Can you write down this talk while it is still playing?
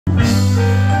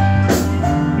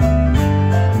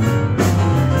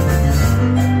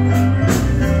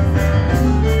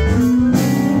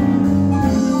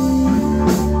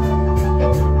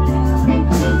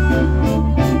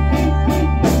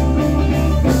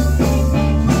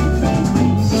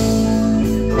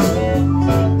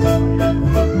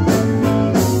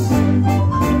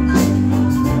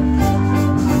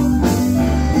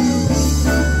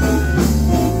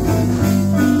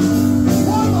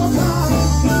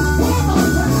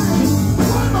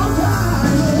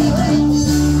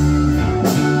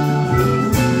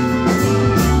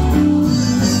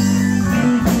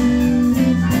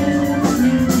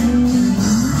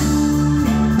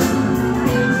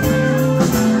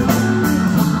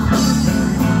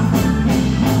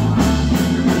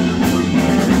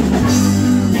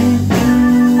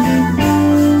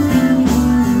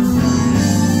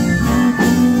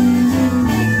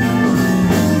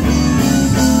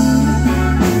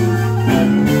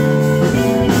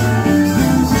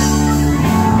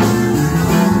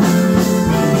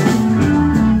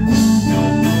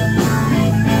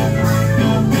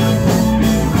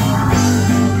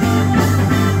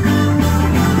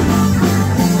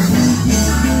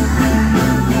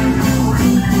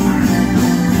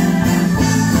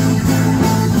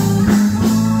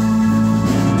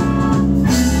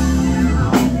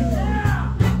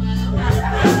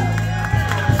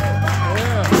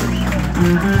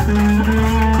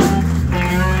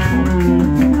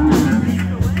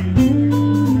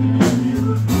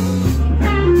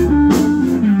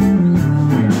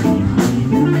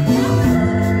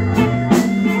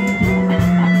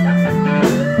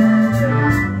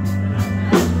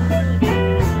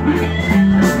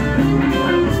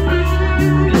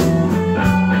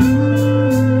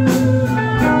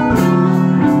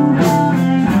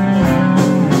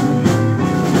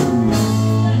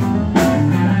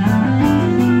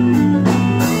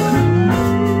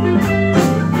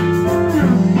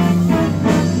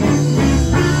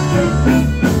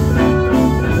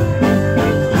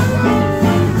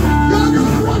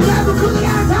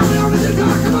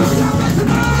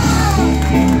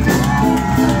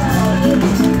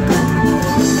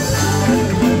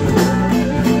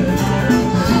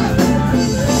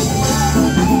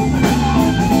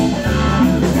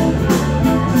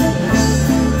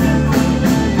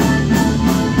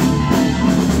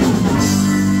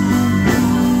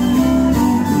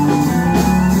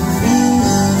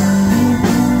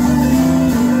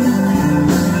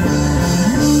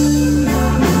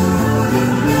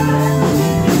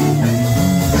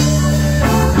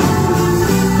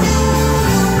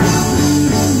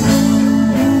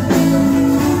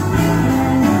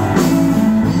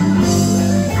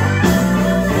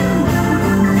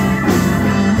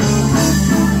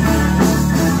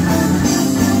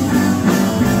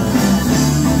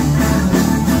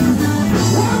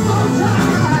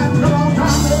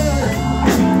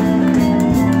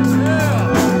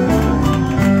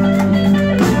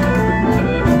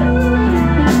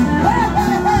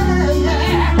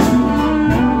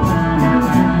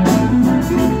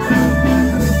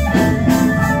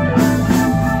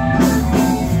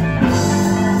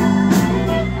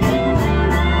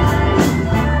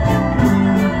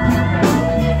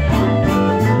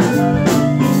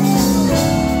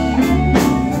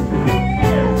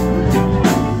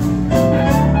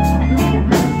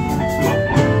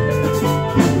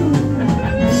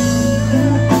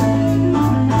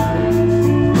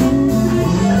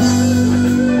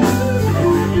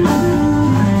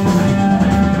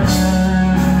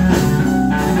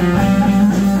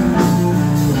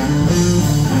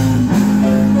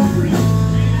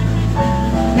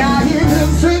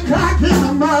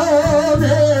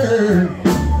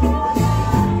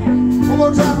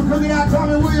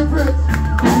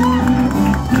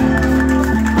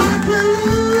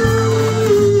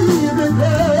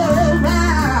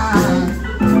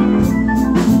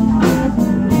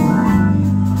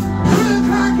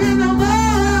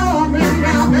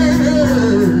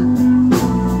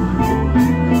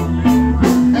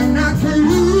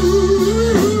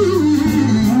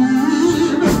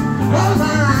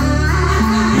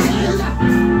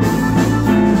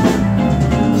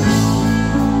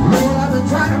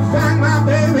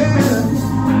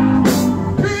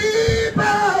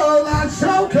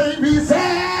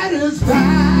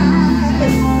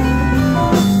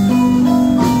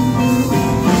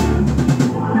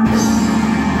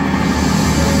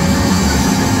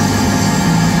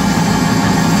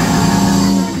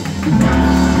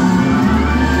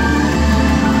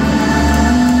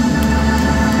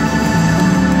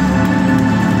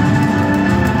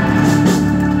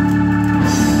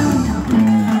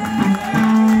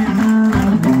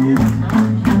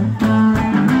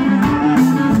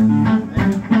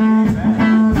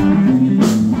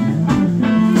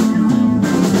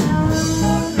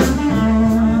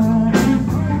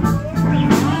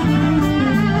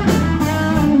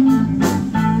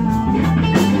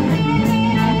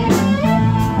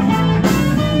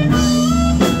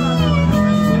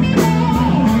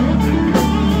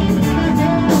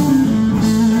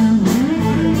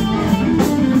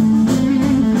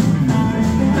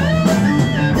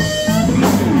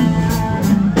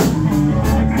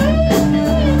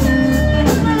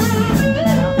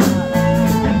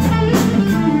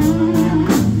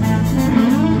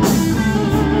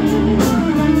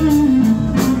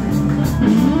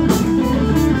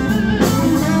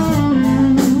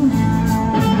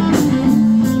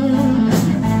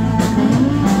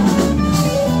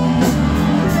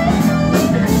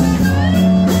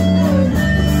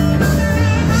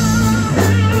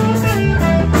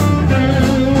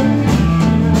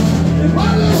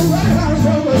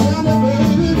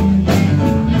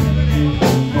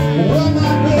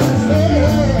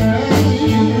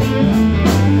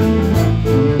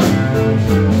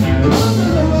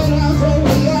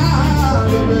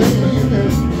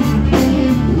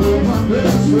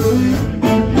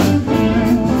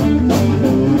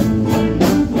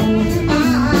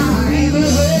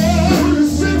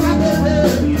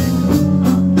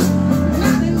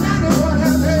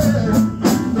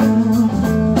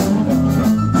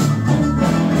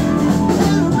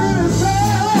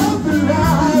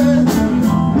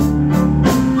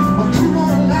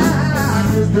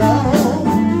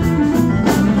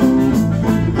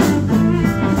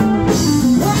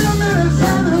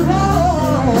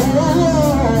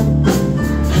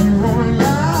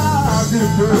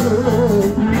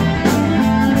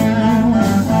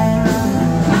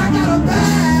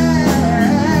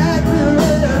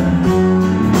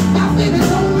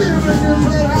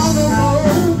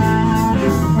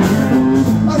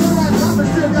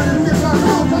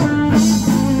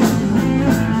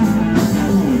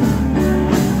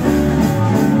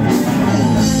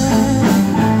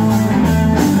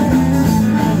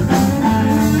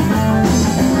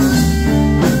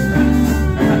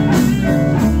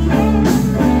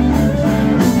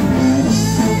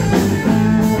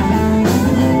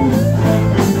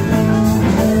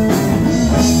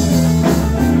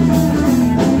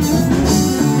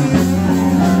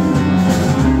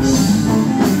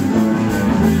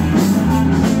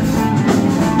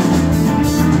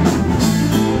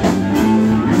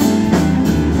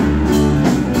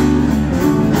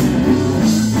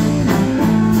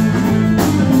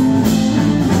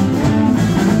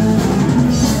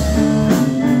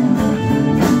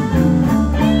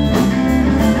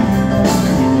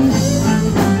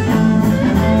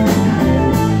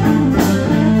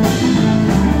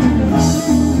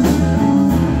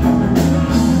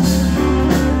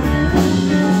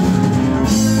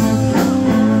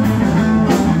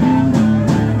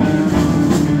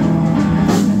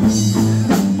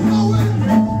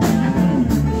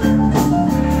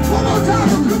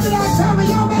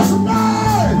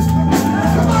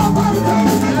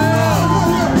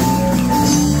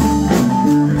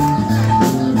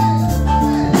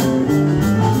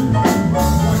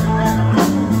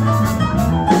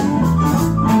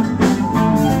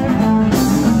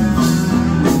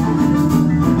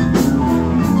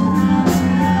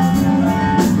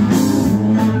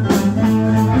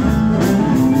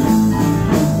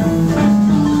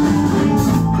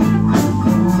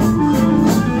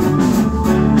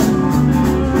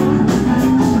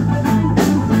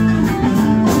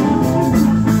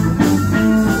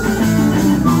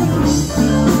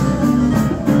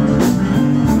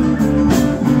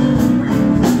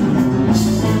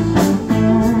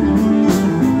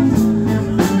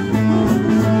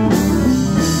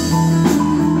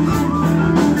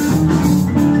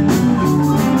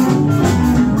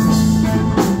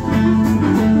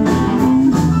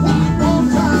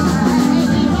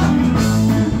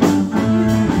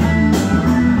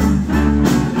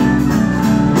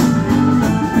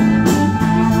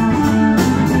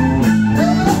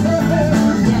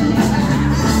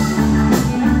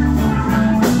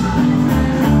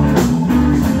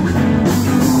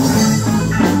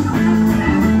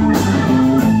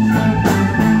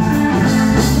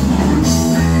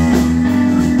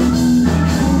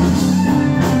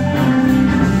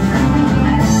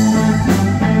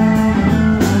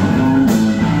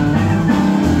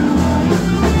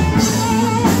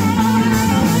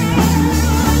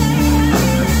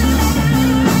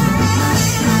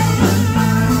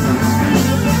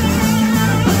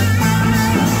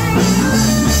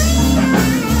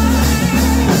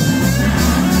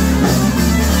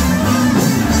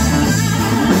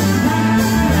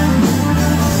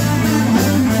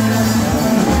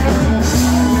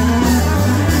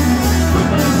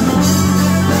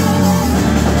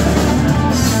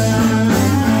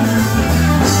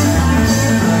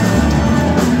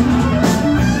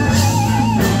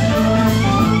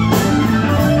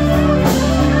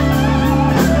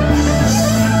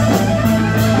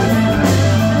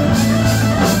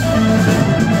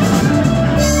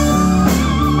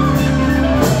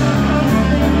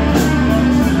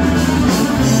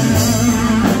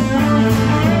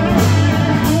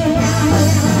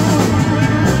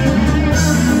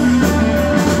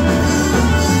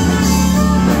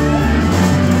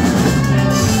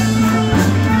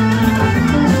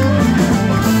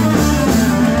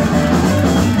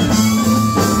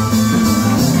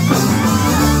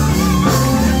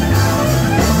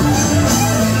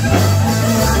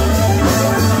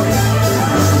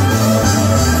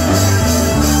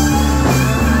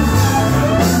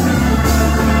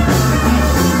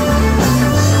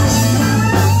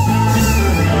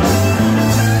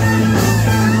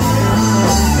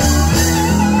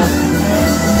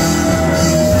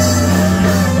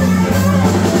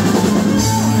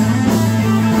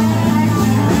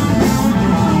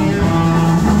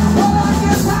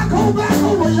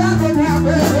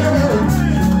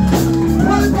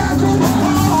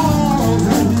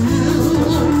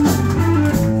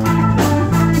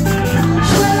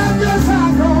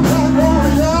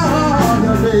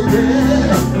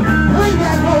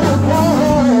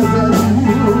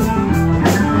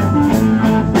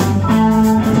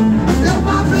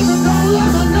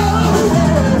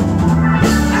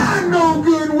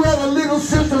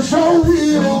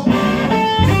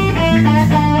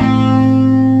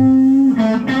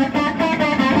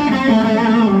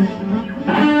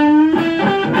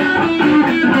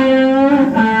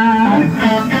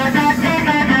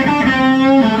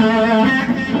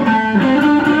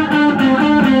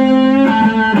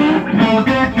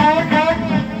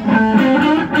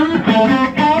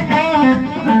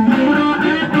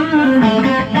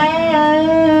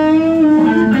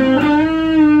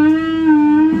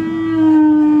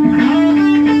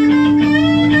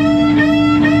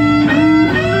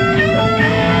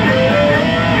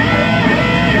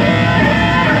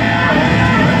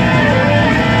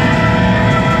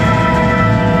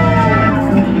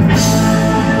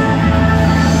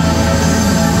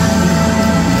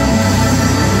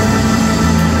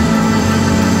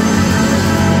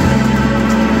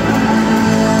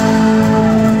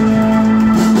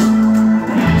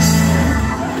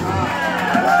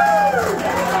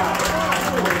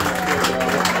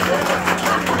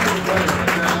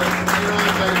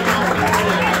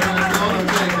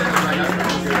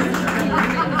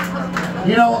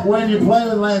know, when you play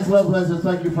with Lance Lopez, it's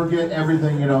like you forget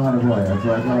everything you know how to play. That's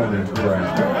like, holy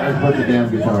crap. Let's put the damn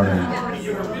guitar in.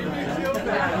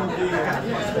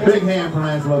 Big hand for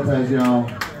Lance Lopez, y'all.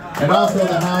 And also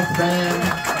the house band,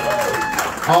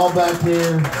 all back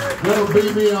here. Little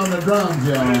BB on the drums,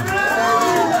 y'all.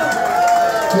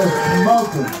 Just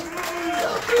smoking.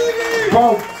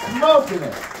 Folks, smoking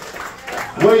it.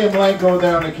 William Lake over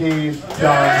there on the keys.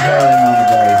 John Herring on the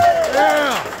bass.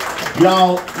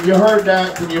 Y'all, you heard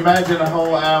that. Can you imagine a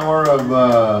whole hour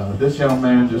of this young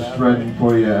man just shredding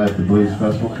for you at the Blues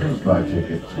Festival? Please buy a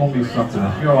ticket. It's going to be something.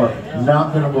 If you're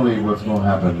not going to believe what's going to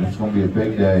happen, it's going to be a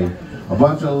big day. A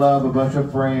bunch of love, a bunch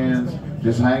of friends,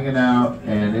 just hanging out,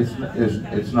 and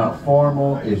it's not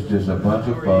formal. It's just a bunch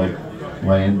of folk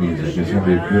playing music. It's going to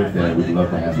be a good day. We'd love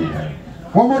to have you here.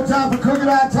 One more time for Cooking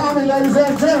Out Tommy, ladies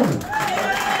and gentlemen.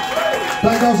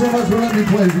 Thank y'all so much for letting me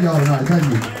play for y'all tonight. Thank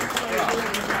you.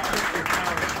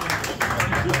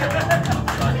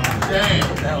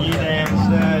 Damn. You damn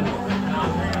stud.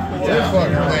 This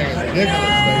fucking thing is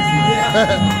ridiculous, Stacey.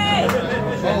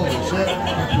 Holy shit.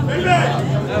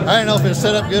 I didn't know if it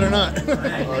set up good or not. Oh,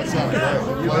 it sounds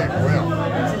great. You played well.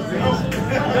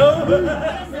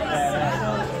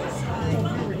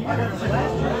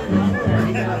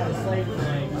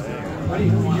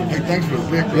 Hey, thanks for the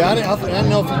pick. Yeah, I didn't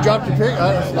know if you dropped your pick. I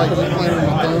was like, playing with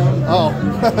my thumb. Oh.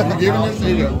 You giving this?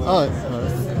 Here you go. Oh.